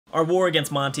Our war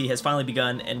against Monty has finally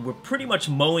begun, and we're pretty much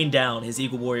mowing down his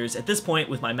Eagle Warriors at this point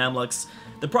with my Mamluks.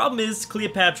 The problem is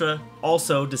Cleopatra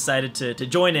also decided to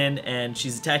join in, and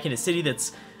she's attacking a city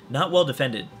that's not well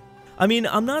defended. I mean,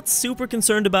 I'm not super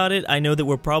concerned about it. I know that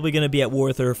we're probably going to be at war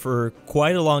with her for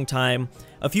quite a long time.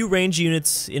 A few range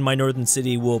units in my northern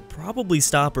city will probably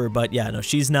stop her, but yeah, no,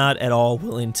 she's not at all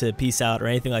willing to peace out or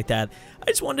anything like that. I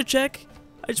just wanted to check.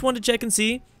 And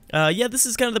see. Yeah, this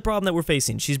is kind of the problem that we're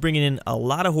facing. She's bringing in a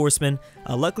lot of horsemen.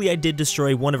 Luckily, I did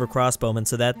destroy one of her crossbowmen,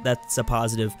 so that's a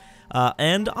positive.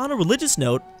 And on a religious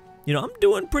note, you know, I'm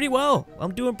doing pretty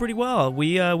well.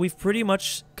 We've pretty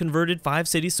much converted 5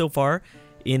 cities so far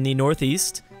in the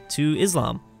northeast to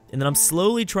Islam. And then I'm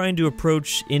slowly trying to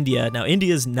approach India. Now,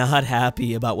 India's not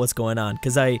happy about what's going on,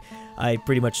 because I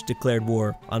pretty much declared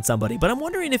war on somebody. But I'm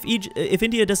wondering if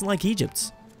India doesn't like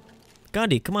Egypt.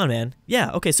 Gandhi, come on, man.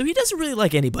 Yeah, okay, so he doesn't really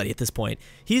like anybody at this point.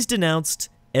 He's denounced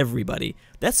everybody.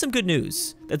 That's some good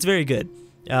news. That's very good.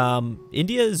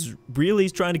 India is really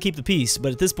trying to keep the peace,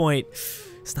 but at this point,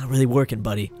 it's not really working,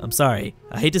 buddy. I'm sorry.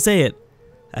 I hate to say it,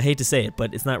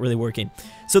 but it's not really working.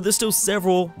 So there's still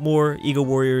several more Eagle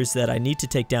Warriors that I need to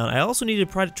take down. I also need to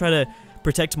try to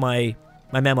protect my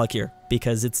Mamluk here,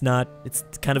 because it's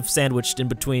kind of sandwiched in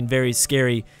between very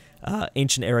scary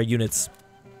ancient era units.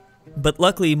 But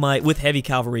luckily, with heavy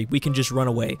cavalry, we can just run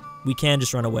away. Giving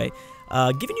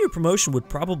you a promotion would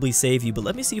probably save you, but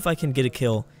let me see if I can get a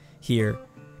kill here.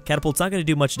 Catapult's not going to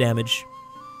do much damage.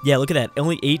 Yeah, look at that.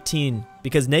 Only 18,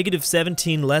 because negative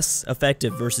 17 less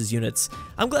effective versus units.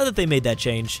 I'm glad that they made that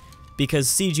change, because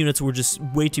siege units were just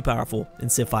way too powerful in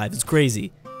Civ 5. It's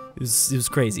crazy. It was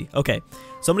crazy. Okay,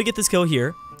 so I'm going to get this kill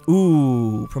here.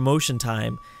 Ooh, promotion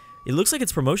time. It looks like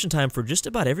it's promotion time for just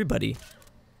about everybody.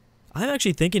 I'm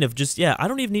actually thinking of I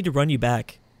don't even need to run you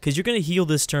back, because you're going to heal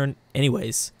this turn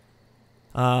anyways.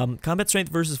 Combat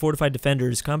strength versus fortified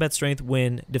defenders. Combat strength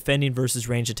when defending versus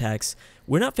range attacks.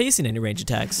 We're not facing any range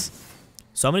attacks,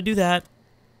 so I'm going to do that.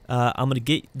 I'm going to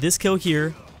get this kill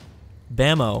here.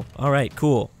 Bammo. Alright,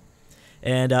 cool.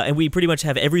 And we pretty much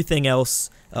have everything else.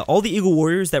 All the Eagle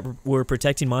Warriors that were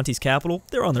protecting Monty's capital,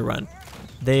 they're on the run.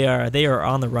 They are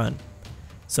on the run.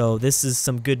 So this is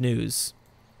some good news.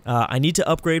 I need to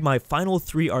upgrade my final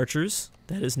 3 archers.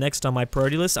 That is next on my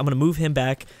priority list. I'm going to move him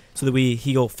back so that we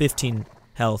heal 15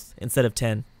 health instead of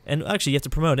 10. And actually, you have to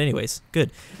promote anyways.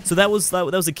 Good. So that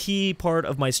was a key part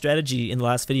of my strategy in the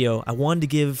last video. I wanted to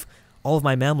give all of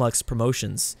my Mamluks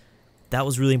promotions. That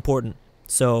was really important.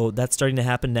 So that's starting to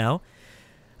happen now.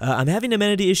 I'm having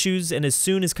amenity issues, and as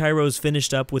soon as Cairo's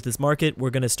finished up with this market, we're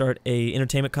going to start a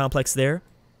entertainment complex there.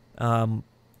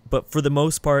 But for the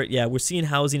most part, yeah, we're seeing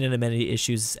housing and amenity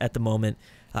issues at the moment.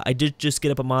 I did just get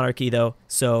up a monarchy, though,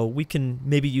 so we can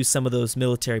maybe use some of those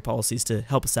military policies to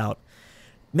help us out.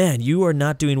 Man, you are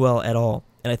not doing well at all.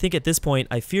 And I think at this point,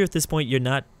 you're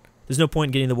not, there's no point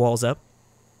in getting the walls up.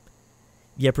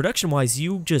 Yeah, production-wise,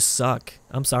 you just suck.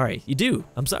 I'm sorry. You do.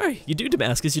 I'm sorry. You do,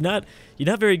 Damascus. You're not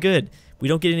very good. We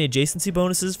don't get any adjacency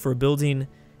bonuses for building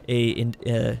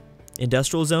a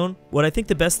industrial zone. What I think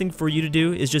the best thing for you to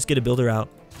do is just get a builder out.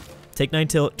 Take 9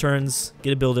 turns,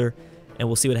 get a builder, and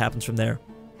we'll see what happens from there.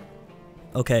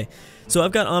 Okay, so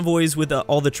I've got envoys with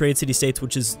all the trade city-states,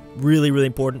 which is really, really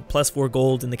important. Plus 4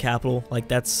 gold in the capital. Like,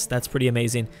 that's pretty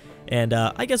amazing. And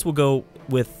I guess we'll go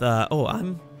with...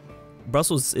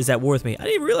 Brussels is at war with me. I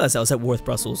didn't even realize I was at war with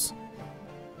Brussels.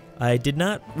 I did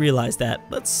not realize that.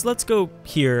 Let's go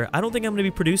here. I don't think I'm going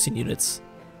to be producing units.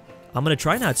 I'm going to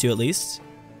try not to, at least.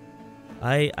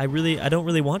 I don't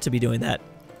really want to be doing that.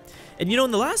 And you know,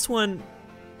 in the last one,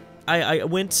 I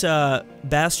went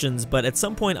bastions, but at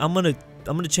some point I'm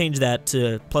gonna change that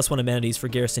to +1 amenities for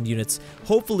garrison units.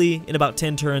 Hopefully, in about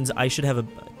 10 turns, I should have a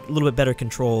little bit better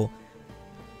control,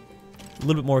 a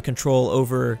little bit more control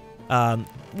over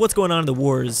what's going on in the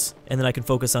wars, and then I can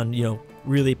focus on, you know,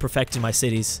 really perfecting my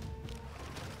cities.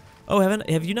 Oh,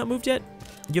 have you not moved yet?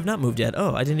 You have not moved yet.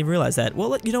 Oh, I didn't even realize that.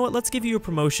 Well, you know what? Let's give you a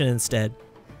promotion instead.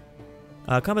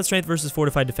 Combat strength versus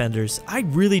fortified defenders. I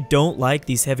really don't like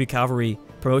these heavy cavalry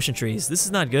promotion trees. This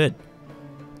is not good.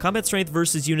 Combat strength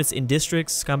versus units in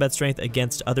districts. Combat strength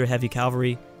against other heavy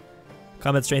cavalry.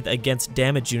 Combat strength against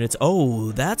damage units.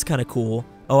 Oh, that's kind of cool.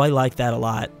 Oh, I like that a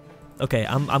lot. Okay,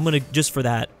 I'm gonna just for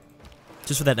that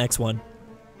next one,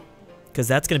 because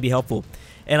that's gonna be helpful.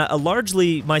 And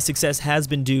largely my success has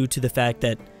been due to the fact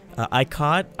that I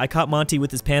caught Monty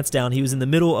with his pants down. He was in the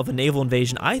middle of a naval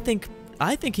invasion. I think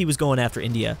he was going after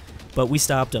India, but we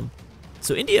stopped him.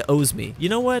 So India owes me. You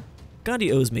know what?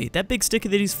 Gandhi owes me. That big stick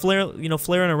that he's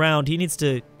flaring around, he needs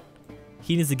to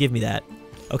give me that.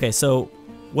 Okay, so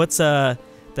what's you know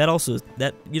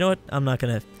what? I'm not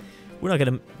gonna. We're not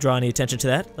going to draw any attention to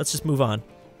that. Let's just move on.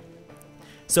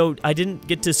 So I didn't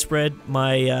get to spread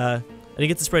my, I didn't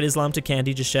get to spread Islam to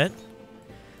Kandy just yet.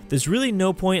 There's really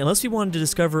no point, unless we wanted to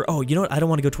discover, oh, you know what, I don't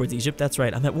want to go towards Egypt. That's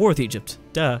right, I'm at war with Egypt.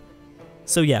 Duh.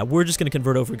 So yeah, we're just going to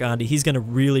convert over Gandhi. He's going to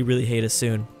really, really hate us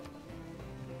soon.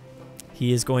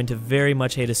 He is going to very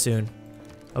much hate us soon.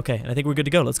 Okay, and I think we're good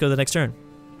to go. Let's go to the next turn.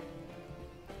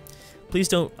 Please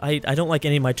don't, I don't like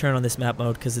any of my turn on this map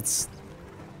mode because it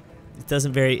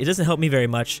doesn't help me very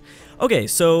much. Okay,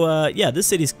 so yeah, this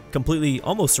city's completely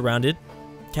almost surrounded.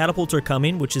 Catapults are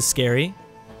coming, which is scary.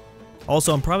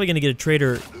 Also, I'm probably going to get a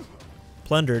trader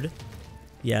plundered.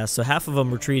 Yeah, so half of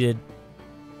them retreated.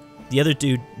 The other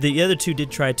two did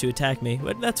try to attack me,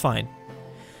 but that's fine.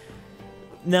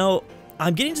 Now,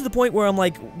 I'm getting to the point where I'm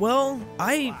like, well,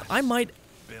 I might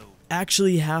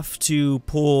actually have to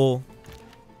pull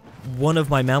one of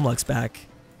my Mamluks back.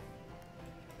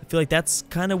 I feel like that's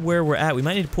kind of where we're at. We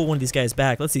might need to pull one of these guys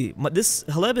back. Let's see. This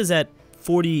Haleb is at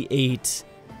 48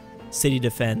 city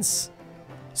defense.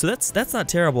 So that's not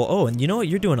terrible. Oh, and you know what?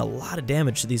 You're doing a lot of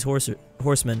damage to these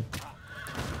horsemen.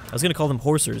 I was gonna call them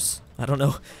horsers. I don't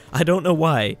know. I don't know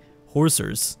why.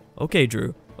 Horsers. Okay,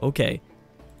 Drew. Okay.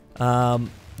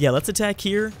 Yeah, let's attack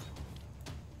here.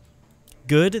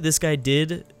 Good. This guy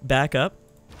did back up.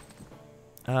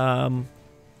 I'm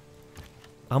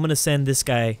gonna send this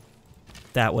guy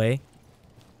that way.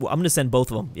 Well, I'm gonna send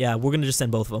both of them. Yeah, we're gonna just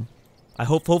send both of them.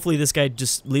 Hopefully this guy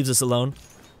just leaves us alone.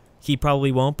 He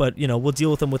probably won't, but, you know, we'll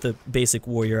deal with him with a basic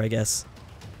warrior, I guess.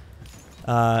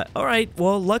 Alright,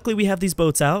 well, luckily we have these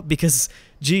boats out, because,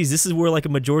 geez, this is where, like, a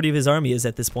majority of his army is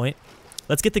at this point.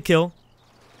 Let's get the kill.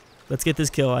 Let's get this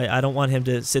kill. I don't want him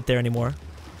to sit there anymore.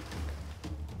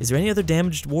 Is there any other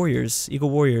damaged warriors?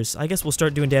 Eagle warriors? I guess we'll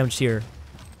start doing damage here.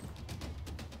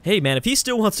 Hey, man, if he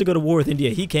still wants to go to war with India,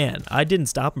 he can. I didn't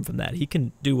stop him from that. He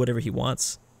can do whatever he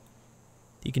wants.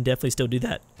 He can definitely still do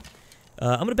that.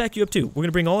 I'm gonna back you up too. We're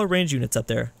gonna bring all our range units up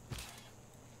there.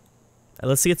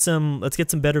 Let's get some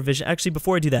better vision. Actually,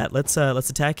 before I do that, let's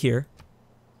attack here.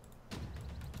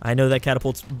 I know that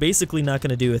catapult's basically not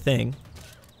gonna do a thing,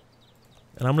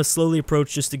 and I'm gonna slowly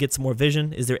approach just to get some more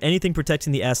vision. Is there anything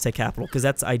protecting the Aztec capital? Because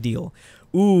that's ideal.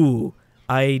 Ooh,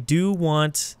 I do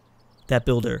want that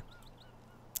builder.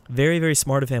 Very, very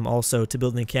smart of him also to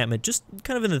build an encampment, just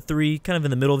kind of in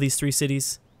the middle of these three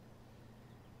cities.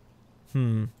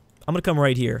 I'm gonna come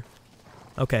right here.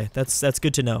 Okay, that's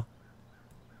good to know.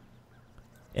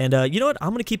 And you know what?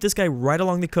 I'm gonna keep this guy right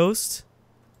along the coast.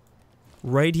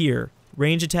 Right here.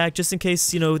 Range attack, just in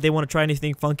case, you know, they want to try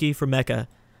anything funky for Mecca.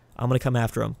 I'm gonna come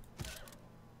after him.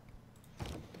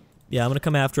 Yeah, I'm gonna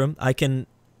come after him. I think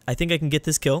I can get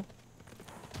this kill.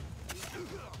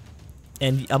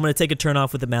 And I'm gonna take a turn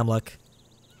off with the Mamluk.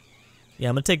 Yeah,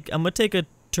 I'm gonna take a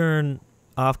turn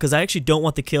off because I actually don't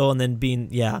want the kill and then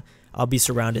I'll be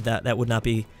surrounded. That would not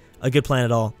be a good plan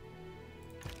at all.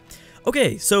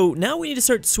 Okay, so now we need to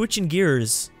start switching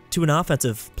gears to an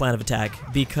offensive plan of attack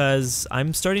because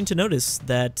I'm starting to notice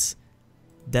that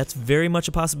that's very much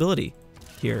a possibility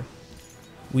here.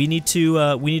 We need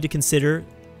to consider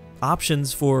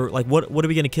options for, like, what are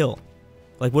we going to kill?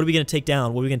 Like, what are we going to take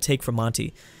down? What are we going to take from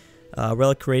Monty?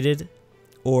 Relic created,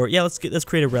 or yeah, let's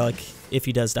create a relic if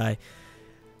he does die.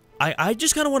 I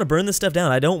just kind of want to burn this stuff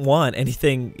down. I don't want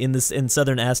anything in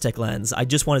southern Aztec lands. I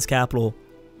just want his capital,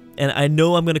 and I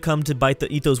know I'm going to come to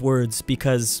eat those words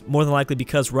because more than likely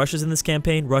because Russia's in this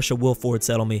campaign, Russia will forward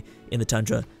settle me in the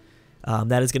tundra.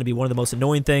 That is going to be one of the most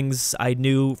annoying things. I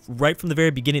knew right from the very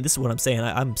beginning. This is what I'm saying.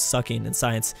 I'm sucking in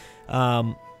science.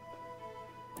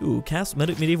 Ooh,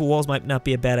 medieval walls might not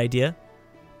be a bad idea.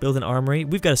 Build an armory.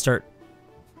 We've got to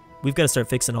start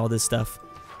fixing all this stuff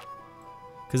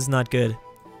because it's not good.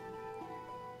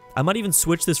 I might even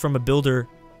switch this from a builder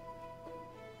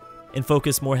and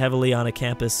focus more heavily on a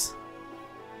campus.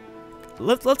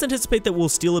 Let's anticipate that we'll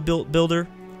steal a builder.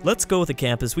 Let's go with a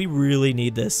campus. We really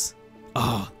need this.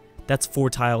 Oh, that's 4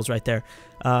 tiles right there.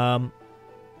 I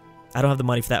don't have the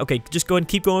money for that. Okay, just go ahead and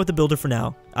keep going with the builder for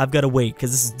now. I've got to wait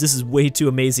because this is way too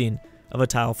amazing of a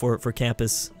tile for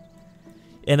campus.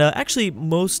 And actually,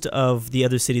 most of the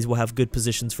other cities will have good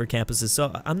positions for campuses, so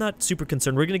I'm not super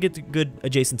concerned. We're going to get good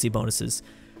adjacency bonuses,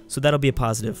 so that'll be a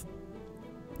positive.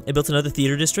 I built another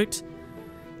theater district.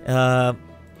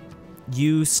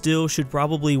 You still should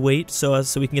probably wait so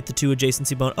we can get the 2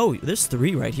 adjacency bonus. Oh, there's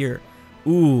 3 right here.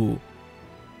 Ooh.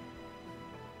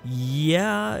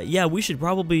 Yeah, we should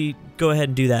probably go ahead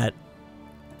and do that.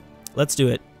 Let's do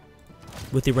it.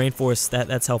 With the rainforest,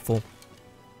 that's helpful.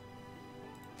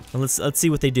 And let's see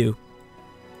what they do.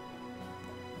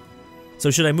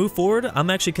 So should I move forward? I'm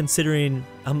actually considering.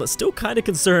 I'm still kind of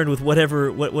concerned with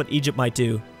what Egypt might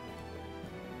do.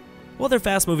 Well, they're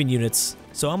fast-moving units,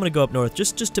 so I'm gonna go up north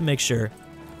just to make sure.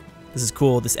 This is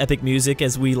cool, this epic music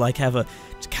as we like have a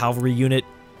cavalry unit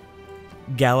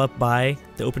gallop by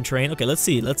the open terrain. Okay, let's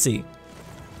see.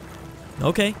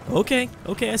 Okay,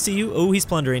 I see you. Oh, he's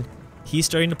plundering. He's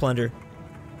starting to plunder.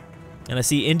 And I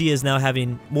see India is now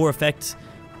having more effect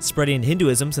spreading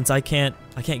Hinduism since I can't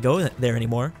go there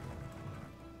anymore.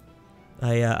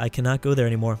 I cannot go there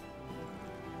anymore.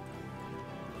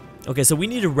 Okay, so we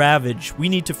need to ravage. We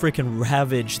need to freaking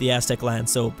ravage the Aztec land.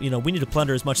 So, you know, we need to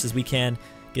plunder as much as we can,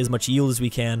 get as much yield as we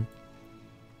can.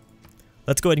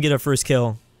 Let's go ahead and get our first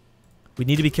kill. We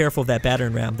need to be careful of that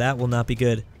battering ram. That will not be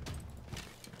good.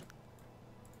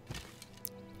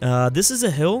 This is a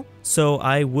hill, so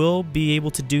I will be able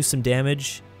to do some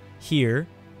damage here.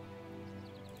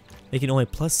 Making only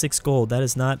 +6 gold. That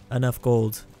is not enough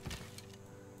gold.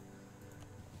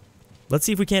 Let's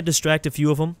see if we can't distract a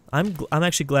few of them. I'm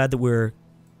actually glad that we're...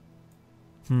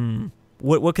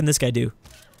 What can this guy do?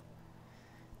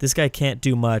 This guy can't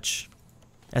do much.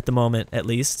 At the moment, at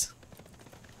least.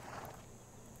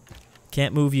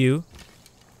 Can't move you.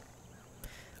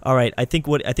 Alright, I think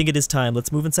it is time.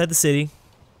 Let's move inside the city.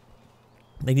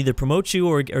 They can either promote you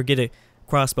or get a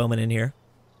crossbowman in here.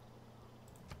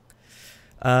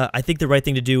 I think the right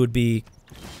thing to do would be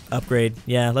upgrade.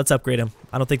 Yeah, let's upgrade him.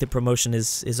 I don't think the promotion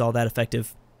is all that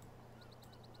effective.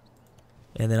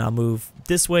 And then I'll move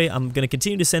this way. I'm going to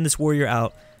continue to send this warrior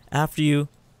out after you.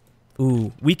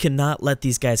 Ooh, we cannot let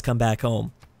these guys come back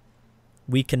home.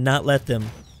 We cannot let them.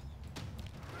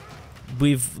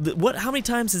 How many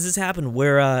times has this happened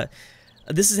where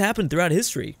this has happened throughout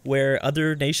history where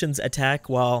other nations attack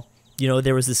while, you know,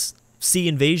 there was this sea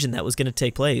invasion that was going to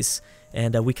take place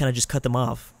and we kind of just cut them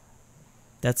off.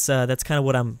 That's kind of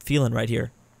what I'm feeling right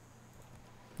here.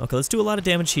 Okay, let's do a lot of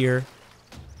damage here.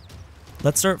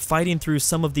 Let's start fighting through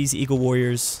some of these eagle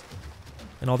warriors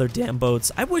and all their damn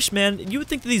boats. I wish, man, you would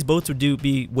think that these boats would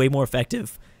be way more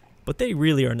effective, but they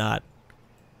really are not.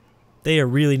 They are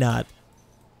really not.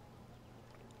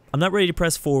 I'm not ready to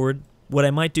press forward. What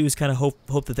I might do is kind of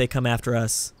hope that they come after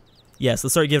us. Yes,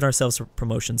 let's start giving ourselves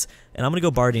promotions. And I'm going to go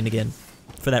barding again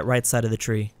for that right side of the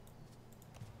tree.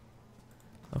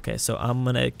 Okay, so I'm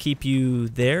going to keep you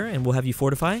there and we'll have you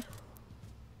fortify.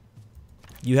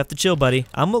 You have to chill, buddy.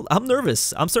 I'm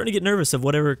nervous. I'm starting to get nervous of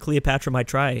whatever Cleopatra might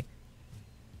try.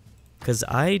 Because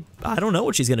I don't know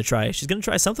what she's going to try. She's going to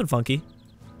try something funky.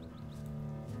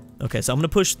 Okay, so I'm going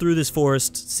to push through this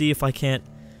forest, see if I can't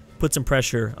put some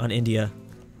pressure on India.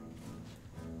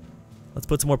 Let's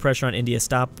put some more pressure on India.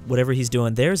 Stop whatever he's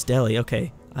doing. There's Delhi.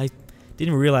 Okay. I didn't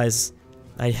even realize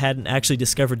I hadn't actually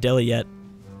discovered Delhi yet.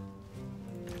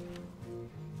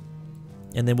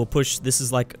 And then we'll push. This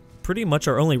is like pretty much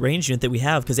our only range unit that we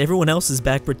have because everyone else is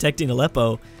back protecting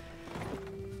Aleppo.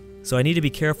 So I need to be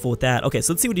careful with that. Okay,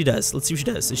 so let's see what he does. Let's see what she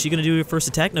does. Is she going to do her first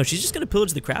attack? No, she's just going to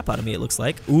pillage the crap out of me, it looks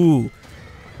like. Ooh.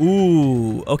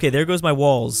 Ooh. Okay, there goes my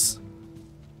walls.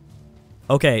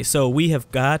 Okay, so we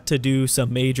have got to do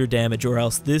some major damage or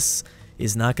else this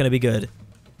is not going to be good.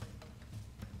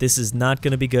 This is not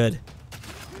going to be good.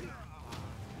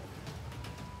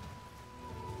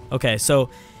 Okay, so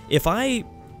if I...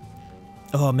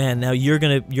 Oh man, now you're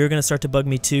gonna start to bug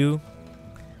me too.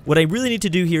 What I really need to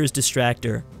do here is distract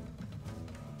her.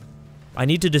 I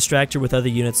need to distract her with other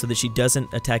units so that she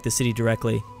doesn't attack the city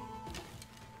directly.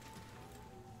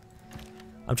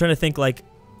 I'm trying to think like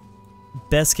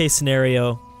best case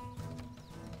scenario.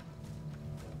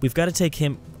 We've got to take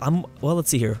him. Well, let's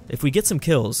see here. If we get some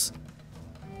kills,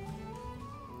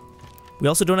 we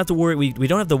also don't have to worry. We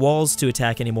don't have the walls to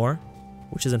attack anymore,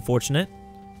 which is unfortunate.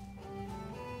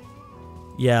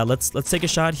 Yeah, let's take a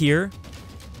shot here.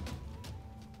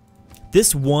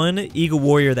 This one Eagle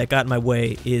Warrior that got in my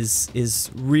way is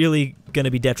really going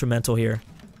to be detrimental here.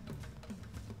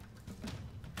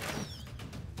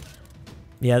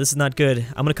 Yeah, this is not good.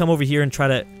 I'm going to come over here and try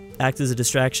to act as a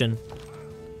distraction.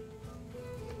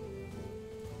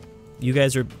 You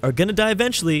guys are going to die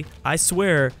eventually. I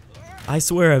swear. I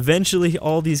swear, eventually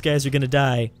all these guys are going to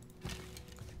die.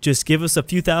 Just give us a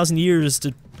few thousand years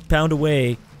to pound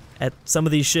away at some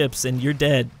of these ships and you're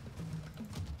dead.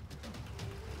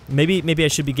 Maybe I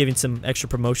should be giving some extra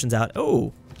promotions out.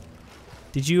 Oh.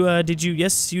 Did you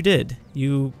yes, you did.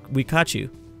 We caught you.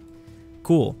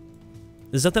 Cool.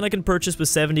 There's nothing I can purchase with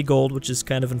 70 gold, which is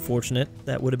kind of unfortunate.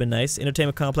 That would have been nice.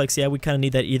 Entertainment complex, yeah, we kind of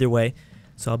need that either way.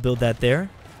 So I'll build that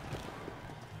there.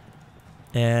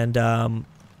 And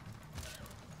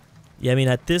yeah, I mean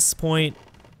at this point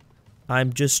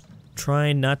I'm just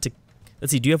trying not to... Let's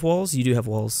see, do you have walls? You do have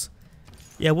walls.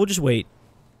 Yeah, we'll just wait.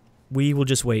 We will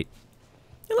just wait.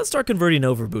 And let's start converting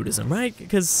over Buddhism, right?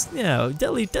 Because, you know,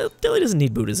 Delhi doesn't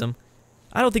need Buddhism.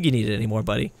 I don't think you need it anymore,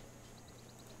 buddy.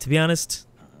 To be honest.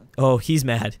 Oh, he's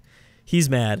mad. He's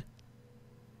mad.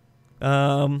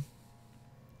 I'll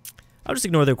just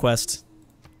ignore their quest.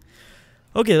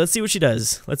 Okay, let's see what she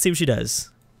does. Let's see what she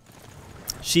does.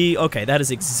 Okay, that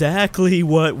is exactly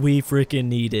what we freaking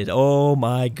needed. Oh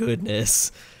my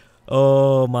goodness.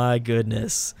 Oh my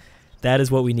goodness. That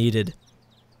is what we needed.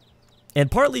 And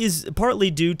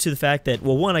partly due to the fact that,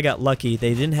 well, one, I got lucky.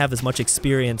 They didn't have as much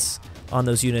experience on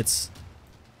those units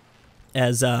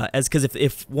as because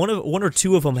if one or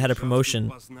two of them had a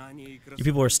promotion, you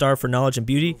people are starved for knowledge and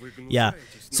beauty. Yeah.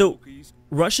 So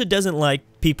Russia doesn't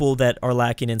like people that are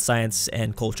lacking in science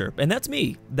and culture, and that's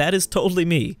me. That is totally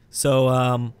me.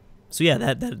 So yeah,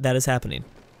 that is happening.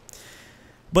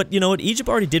 But you know what? Egypt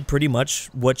already did pretty much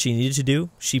what she needed to do.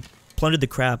 She plundered the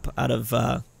crap out of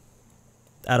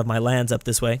my lands up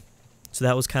this way, so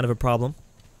that was kind of a problem.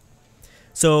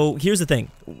 So here's the thing.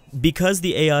 Because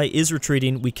the AI is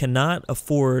retreating, we cannot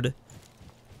afford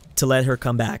to let her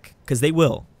come back, because they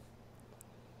will.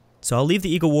 So I'll leave the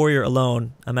Eagle Warrior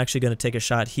alone. I'm actually going to take a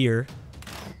shot here.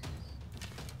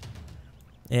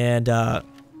 And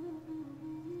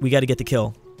we got to get the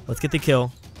kill. Let's get the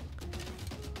kill.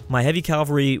 My heavy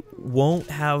cavalry won't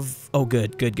have... Oh,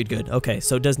 good. Okay,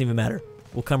 so it doesn't even matter.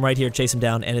 We'll come right here, chase him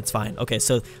down, and it's fine. Okay,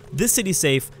 so this city's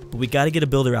safe, but we got to get a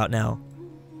builder out now.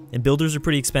 And builders are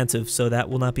pretty expensive, so that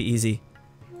will not be easy.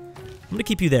 I'm going to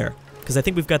keep you there, because I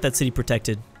think we've got that city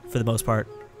protected for the most part.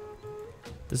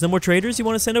 There's no more traders you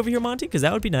want to send over here, Monty? Because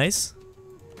that would be nice.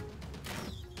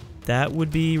 That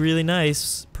would be really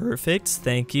nice. Perfect.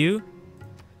 Thank you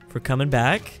for coming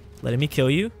back, letting me kill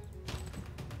you.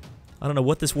 I don't know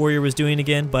what this warrior was doing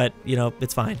again, but, you know,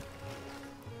 it's fine.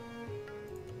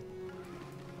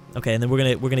 Okay, and then we're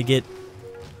gonna get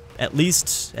at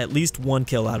least one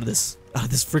kill out of this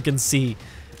freaking sea.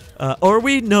 Are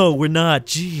we? No, we're not.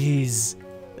 Jeez,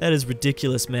 that is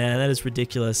ridiculous, man. That is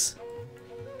ridiculous.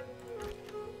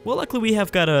 Well, luckily we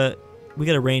got a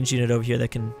ranged unit over here that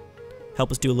can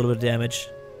help us do a little bit of damage.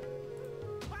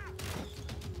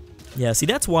 Yeah, see,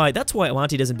 that's why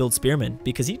Monty doesn't build spearmen,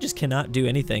 because he just cannot do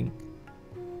anything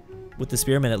with the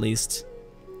spearmen, at least.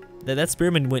 That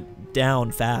spearman went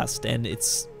down fast, and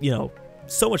it's, you know,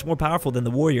 so much more powerful than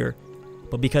the warrior.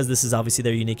 But because this is obviously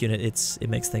their unique unit, it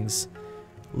makes things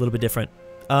a little bit different.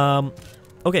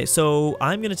 Okay, so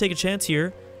I'm gonna take a chance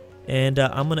here, and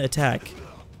I'm gonna attack,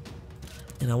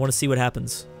 and I want to see what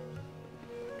happens.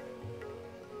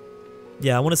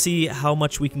 Yeah, I want to see how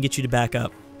much we can get you to back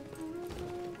up.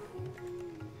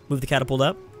 Move the catapult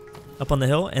up on the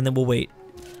hill, and then we'll wait.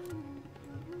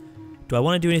 Do I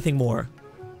want to do anything more?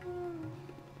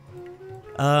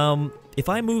 If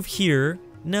I move here,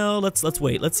 no, let's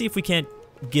wait. Let's see if we can't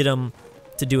get him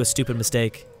to do a stupid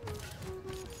mistake.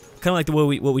 Kind of like the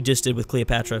way what we just did with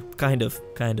Cleopatra. Kind of.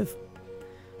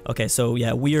 Okay, so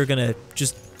yeah, we are gonna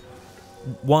just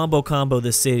wombo combo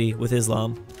this city with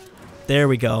Islam. There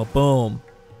we go. Boom.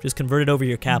 Just convert it over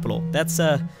your capital. That's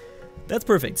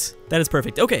perfect. That is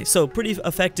perfect. Okay, so pretty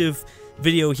effective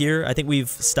video here. I think we've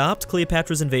stopped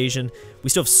Cleopatra's invasion. We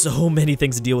still have so many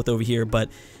things to deal with over here, but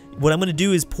what I'm going to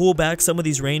do is pull back some of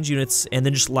these range units and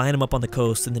then just line them up on the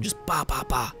coast and then just ba.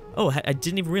 Oh, I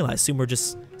didn't even realize Sumer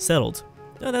just settled.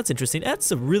 Oh, that's interesting.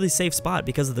 That's a really safe spot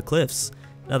because of the cliffs.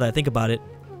 Now that I think about it,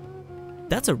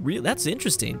 that's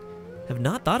interesting. Have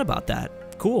not thought about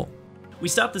that. Cool. We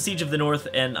stopped the Siege of the North,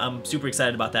 and I'm super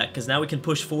excited about that, because now we can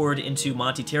push forward into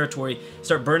Monty territory,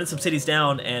 start burning some cities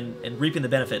down, and reaping the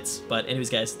benefits. But anyways,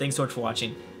 guys, thanks so much for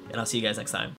watching, and I'll see you guys next time.